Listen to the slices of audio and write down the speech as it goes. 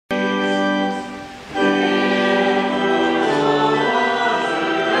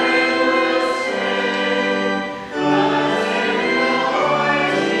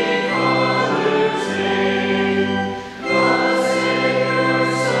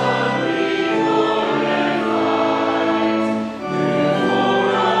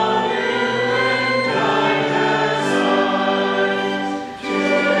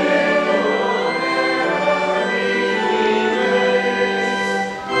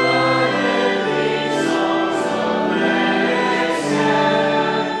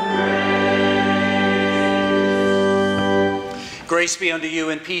Grace be unto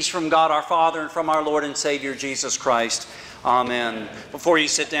you and peace from God our Father and from our Lord and Savior Jesus Christ. Amen. Before you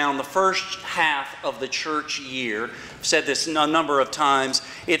sit down, the first half of the church year, I've said this a number of times,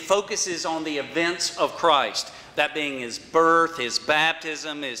 it focuses on the events of Christ. That being His birth, His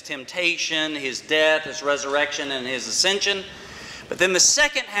baptism, His temptation, His death, His resurrection, and His ascension. But then the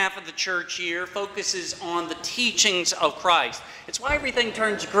second half of the church year focuses on the teachings of Christ. It's why everything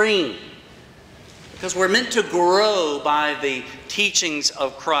turns green. Because we're meant to grow by the teachings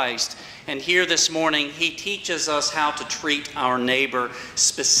of Christ. And here this morning, He teaches us how to treat our neighbor,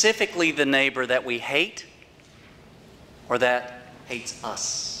 specifically the neighbor that we hate or that hates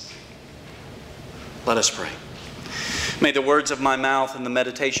us. Let us pray. May the words of my mouth and the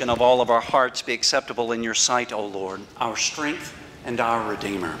meditation of all of our hearts be acceptable in your sight, O Lord, our strength and our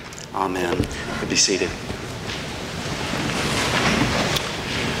Redeemer. Amen. You be seated.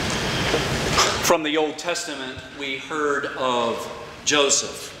 From the Old Testament, we heard of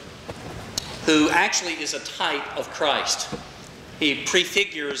Joseph, who actually is a type of Christ. He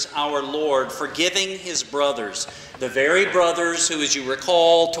prefigures our Lord forgiving His brothers, the very brothers who, as you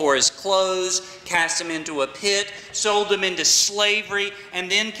recall, tore His clothes, cast Him into a pit, sold Him into slavery,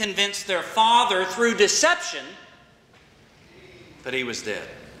 and then convinced their father through deception that He was dead.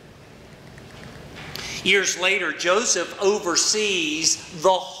 Years later, Joseph oversees the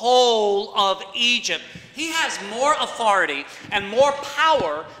whole of Egypt. He has more authority and more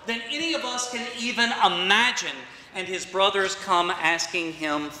power than any of us can even imagine. And his brothers come asking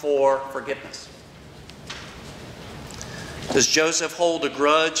him for forgiveness. Does Joseph hold a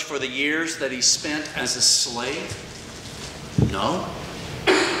grudge for the years that he spent as a slave? No.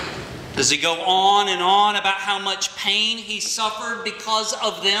 Does he go on and on about how much pain he suffered because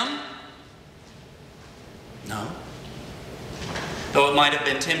of them? No. Though it might have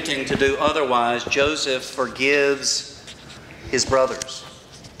been tempting to do otherwise, Joseph forgives his brothers.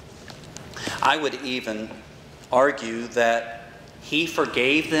 I would even argue that he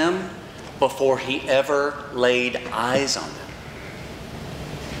forgave them before he ever laid eyes on them.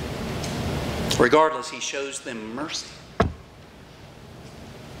 Regardless, he shows them mercy.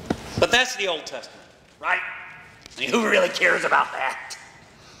 But that's the Old Testament, right? I mean, who really cares about that?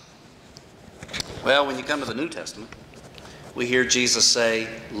 Well, when you come to the New Testament, we hear Jesus say,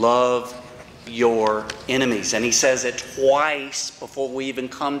 love your enemies. And He says it twice before we even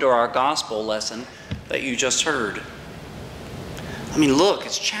come to our gospel lesson that you just heard. I mean, look,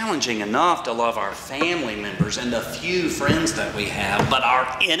 it's challenging enough to love our family members and the few friends that we have, but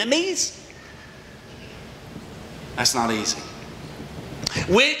our enemies? That's not easy.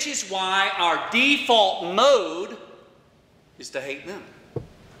 Which is why our default mode is to hate them,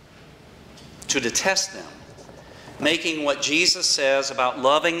 to detest them, making what Jesus says about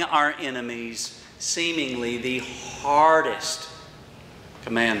loving our enemies seemingly the hardest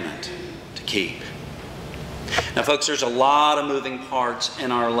commandment to keep. Now, folks, there's a lot of moving parts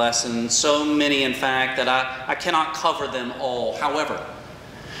in our lesson, so many, in fact, that I cannot cover them all. However,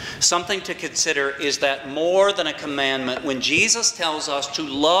 something to consider is that more than a commandment, when Jesus tells us to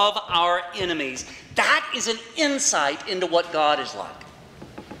love our enemies, that is an insight into what God is like.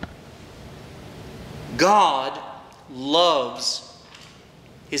 God loves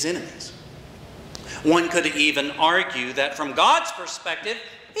His enemies. One could even argue that from God's perspective,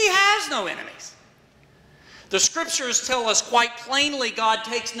 He has no enemies. The Scriptures tell us quite plainly God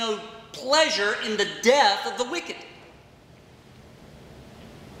takes no pleasure in the death of the wicked.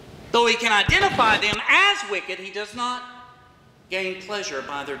 Though He can identify them as wicked, He does not gain pleasure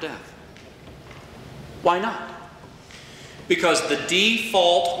by their death. Why not? Because the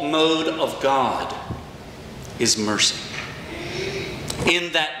default mode of God is mercy,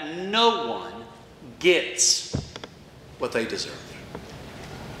 in that no one gets what they deserve.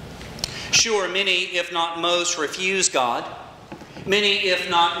 Sure, many, if not most, refuse God. Many,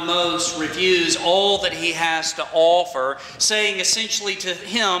 if not most, refuse all that He has to offer, saying essentially to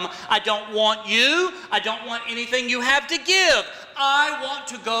Him, I don't want you, I don't want anything you have to give. I want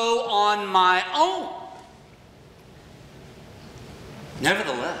to go on my own.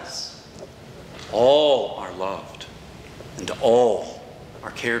 Nevertheless, all are loved and all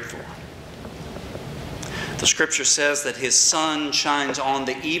are cared for. The Scripture says that His sun shines on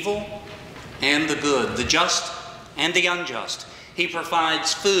the evil and the good, the just and the unjust. He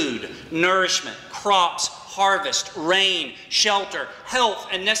provides food, nourishment, crops, harvest, rain, shelter, health,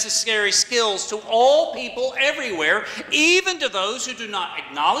 and necessary skills to all people everywhere, even to those who do not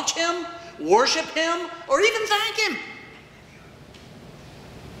acknowledge Him, worship Him, or even thank Him.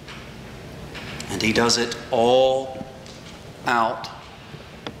 And He does it all out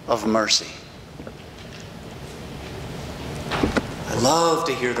of mercy. love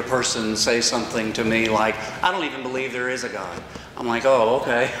to hear the person say something to me like, I don't even believe there is a God. I'm like, oh,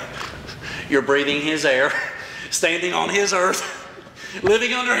 okay. You're breathing His air, standing on His earth,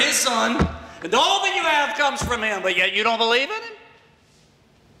 living under His sun, and all that you have comes from Him, but yet you don't believe in Him?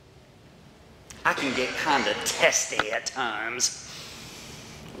 I can get kind of testy at times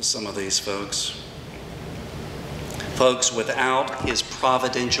with some of these folks. Folks, without His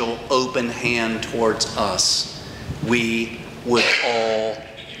providential open hand towards us, we would all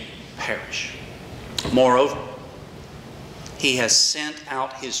perish. Moreover, He has sent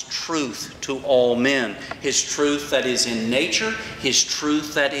out His truth to all men. His truth that is in nature, His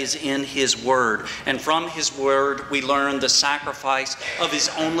truth that is in His Word. And from His Word we learn the sacrifice of His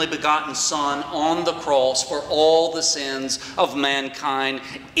only begotten Son on the cross for all the sins of mankind,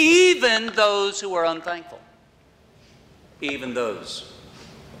 even those who are unthankful, even those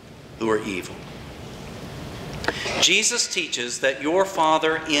who are evil. Jesus teaches that your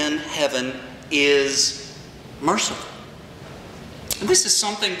Father in heaven is merciful. And this is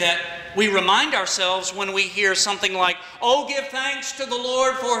something that we remind ourselves when we hear something like, oh, give thanks to the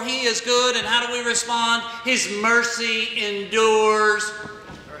Lord for He is good. And how do we respond? His mercy endures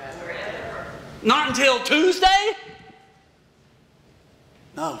forever. Not until Tuesday?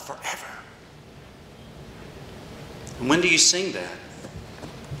 No, forever. And when do you sing that?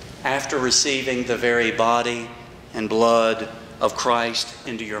 After receiving the very body and blood of Christ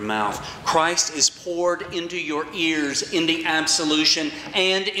into your mouth. Christ is poured into your ears in the absolution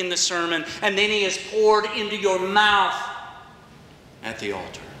and in the sermon, and then He is poured into your mouth at the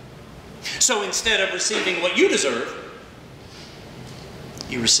altar. So instead of receiving what you deserve,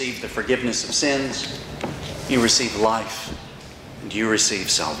 you receive the forgiveness of sins, you receive life, and you receive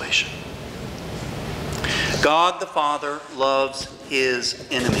salvation. God the Father loves His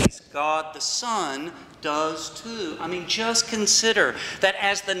enemies. God the Son does too. I mean, just consider that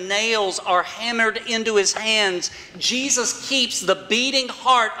as the nails are hammered into His hands, Jesus keeps the beating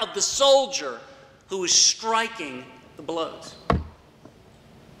heart of the soldier who is striking the blows.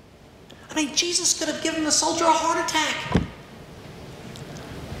 I mean, Jesus could have given the soldier a heart attack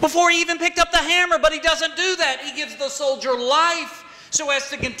before He even picked up the hammer, but He doesn't do that. He gives the soldier life so as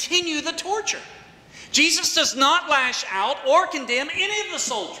to continue the torture. Jesus does not lash out or condemn any of the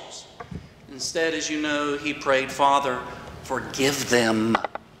soldiers. Instead, as you know, He prayed, Father, forgive them,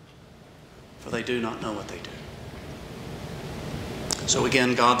 for they do not know what they do. So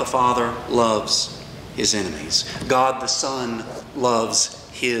again, God the Father loves His enemies. God the Son loves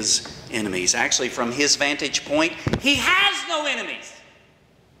His enemies. Actually, from His vantage point, He has no enemies.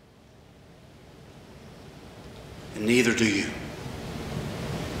 And neither do you.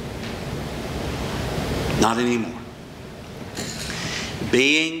 Not anymore.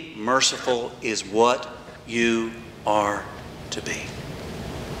 Being merciful is what you are to be.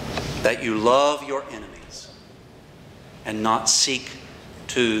 That you love your enemies and not seek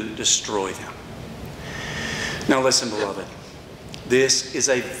to destroy them. Now listen, beloved. This is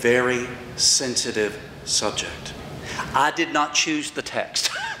a very sensitive subject. I did not choose the text.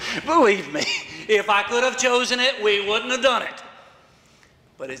 Believe me, if I could have chosen it, we wouldn't have done it.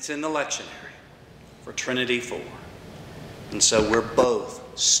 But it's in the lectionary for Trinity 4. And so we're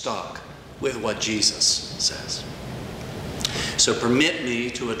both stuck with what Jesus says. So permit me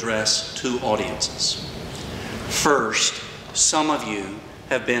to address two audiences. First, some of you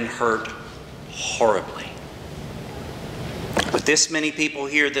have been hurt horribly. With this many people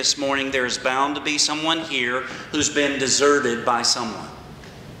here this morning, there's bound to be someone here who's been deserted by someone.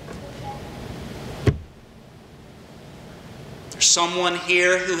 There's someone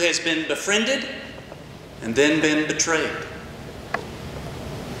here who has been befriended and then been betrayed.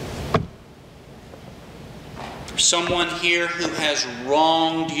 There's someone here who has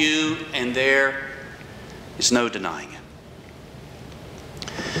wronged you, and there is no denying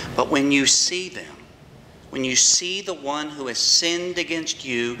it. But when you see them, when you see the one who has sinned against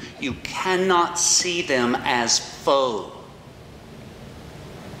you, you cannot see them as foe.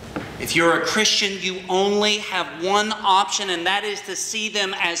 If you're a Christian, you only have one option, and that is to see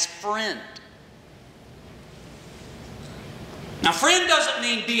them as friend. Now, friend doesn't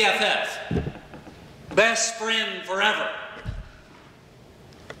mean BFF, best friend forever.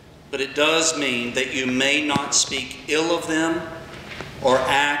 But it does mean that you may not speak ill of them or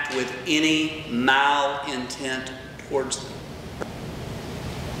act with any malintent towards them.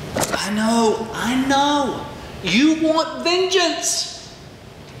 I know. You want vengeance.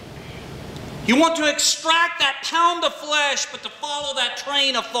 You want to extract that pound of flesh, but to follow that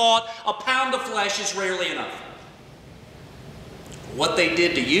train of thought, a pound of flesh is rarely enough. What they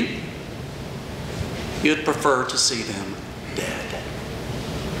did to you, you'd prefer to see them dead.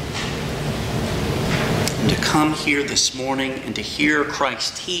 come here this morning and to hear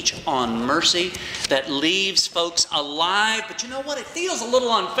Christ teach on mercy that leaves folks alive. But you know what? It feels a little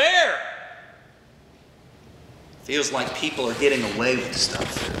unfair. It feels like people are getting away with stuff.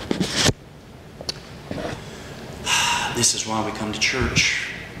 This is why we come to church.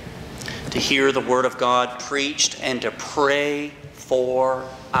 To hear the Word of God preached and to pray for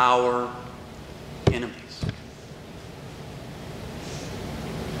our enemies.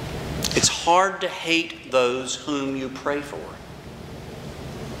 It's hard to hate those whom you pray for.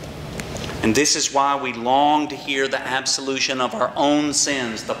 And this is why we long to hear the absolution of our own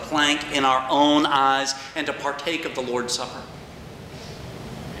sins, the plank in our own eyes, and to partake of the Lord's Supper.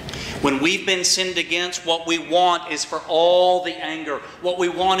 When we've been sinned against, what we want is for all the anger, what we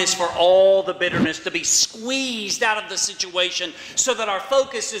want is for all the bitterness to be squeezed out of the situation so that our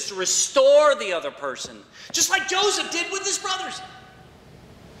focus is to restore the other person, just like Joseph did with his brothers,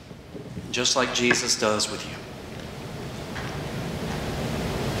 just like Jesus does with you.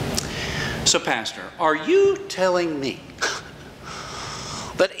 So, Pastor, are you telling me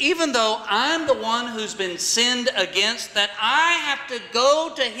that even though I'm the one who's been sinned against, that I have to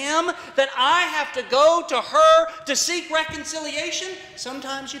go to him, that I have to go to her to seek reconciliation?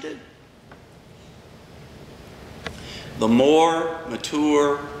 Sometimes you do. The more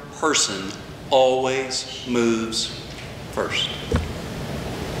mature person always moves first.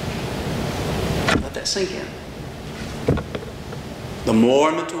 Let that sink in. The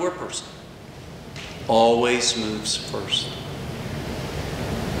more mature person always moves first.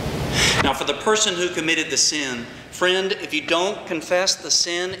 Now, for the person who committed the sin, friend, if you don't confess the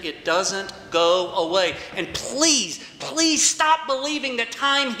sin, it doesn't go away. And please, please stop believing that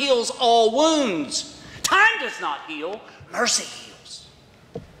time heals all wounds. Time does not heal. Mercy heals.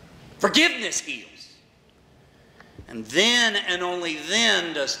 Forgiveness heals. And then and only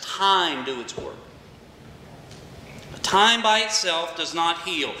then does time do its work. Time by itself does not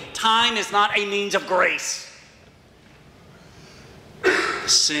heal. Time is not a means of grace.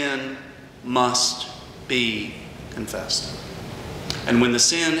 Sin must be confessed. And when the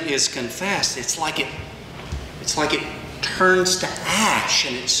sin is confessed, it's like it turns to ash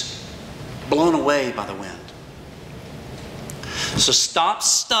and it's blown away by the wind. So stop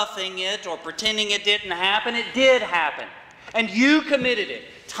stuffing it or pretending it didn't happen. It did happen. And you committed it.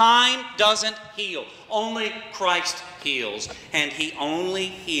 Time doesn't heal. Only Christ heals. And he only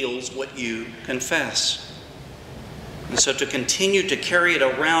heals what you confess. And so to continue to carry it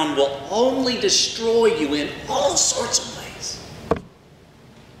around will only destroy you in all sorts of ways.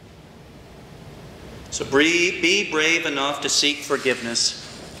 So be brave enough to seek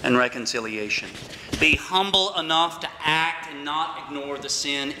forgiveness and reconciliation. Be humble enough to act and not ignore the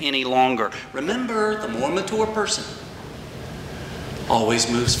sin any longer. Remember, the more mature person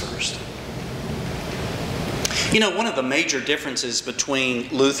always moves first. You know, one of the major differences between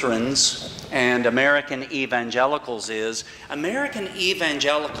Lutherans and American evangelicals is American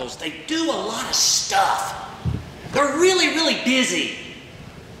evangelicals, they do a lot of stuff. They're really, really busy,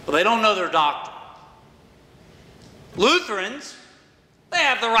 but they don't know their doctrine. Lutherans, they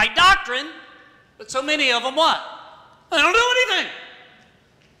have the right doctrine, but so many of them what? They don't do anything.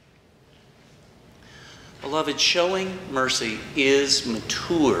 Beloved, showing mercy is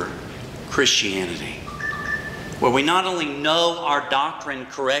mature Christianity, where we not only know our doctrine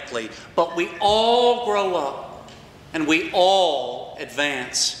correctly, but we all grow up and we all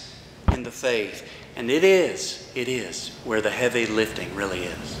advance in the faith. And it is where the heavy lifting really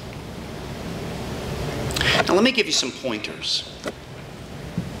is. Now let me give you some pointers.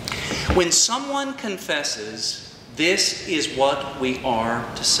 When someone confesses, this is what we are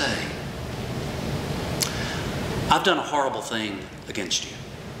to say. I've done a horrible thing against you.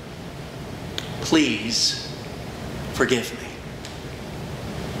 Please forgive me.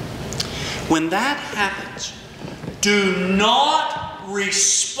 When that happens, do not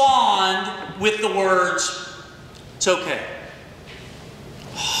respond with the words, "It's okay."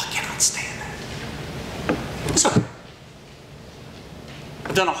 Oh, I cannot stand that. It's okay.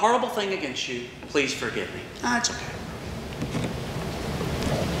 I've done a horrible thing against you. Please forgive me. It's okay.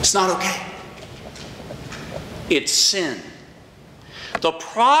 It's not okay. It's sin. The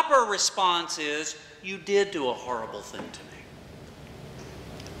proper response is, you did do a horrible thing to me.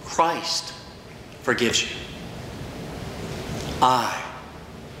 Christ forgives you. I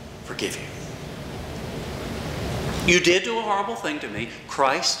forgive you. You did do a horrible thing to me.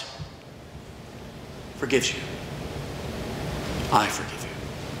 Christ forgives you. I forgive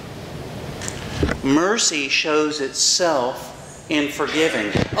you. Mercy shows itself in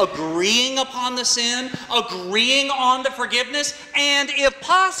forgiving, agreeing upon the sin, agreeing on the forgiveness, and if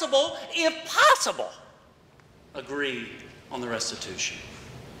possible, agree on the restitution.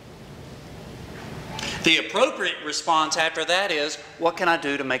 The appropriate response after that is, what can I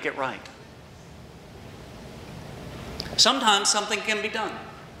do to make it right? Sometimes something can be done.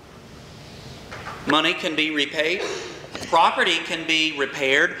 Money can be repaid. Property can be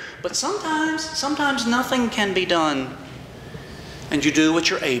repaired. But sometimes nothing can be done. And you do what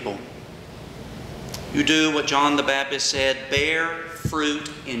you're able. You do what John the Baptist said, bear fruit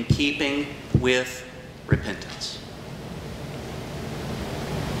in keeping with repentance.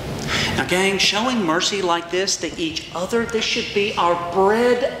 Now, gang, showing mercy like this to each other, this should be our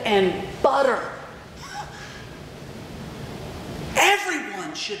bread and butter.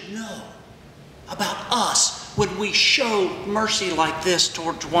 Everyone should know about us when we show mercy like this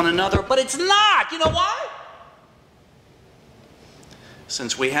towards one another, but it's not. You know why?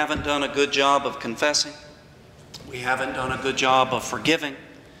 Since we haven't done a good job of confessing, we haven't done a good job of forgiving,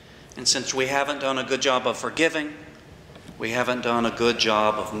 and since we haven't done a good job of forgiving, we haven't done a good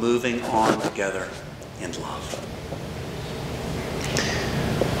job of moving on together in love.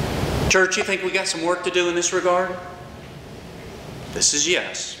 Church, you think we got some work to do in this regard? This is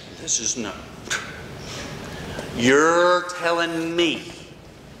yes. This is no. You're telling me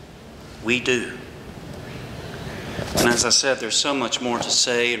we do. And as I said, there's so much more to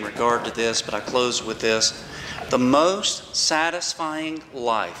say in regard to this, but I close with this. The most satisfying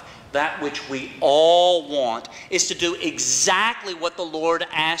life, that which we all want, is to do exactly what the Lord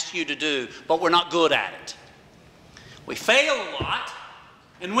asked you to do, but we're not good at it. We fail a lot,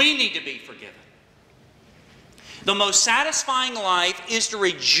 and we need to be forgiven. The most satisfying life is to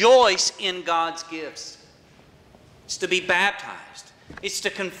rejoice in God's gifts. It's to be baptized. It's to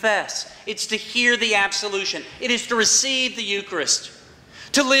confess. It's to hear the absolution. It is to receive the Eucharist.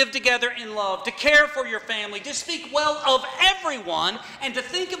 To live together in love. To care for your family. To speak well of everyone. And to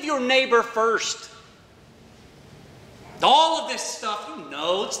think of your neighbor first. All of this stuff, you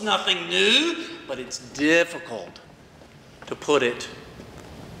know, it's nothing new. But it's difficult to put it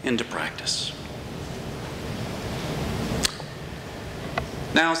into practice.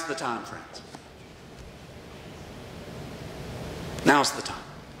 Now's the time, friends. Now's the time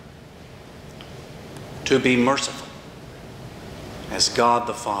to be merciful as God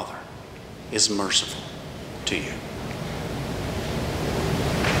the Father is merciful to you.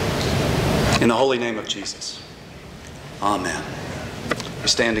 In the holy name of Jesus. Amen. We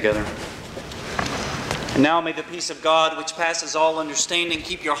stand together. And now may the peace of God, which passes all understanding,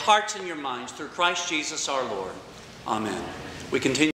 keep your hearts and your minds through Christ Jesus our Lord. Amen. We continue.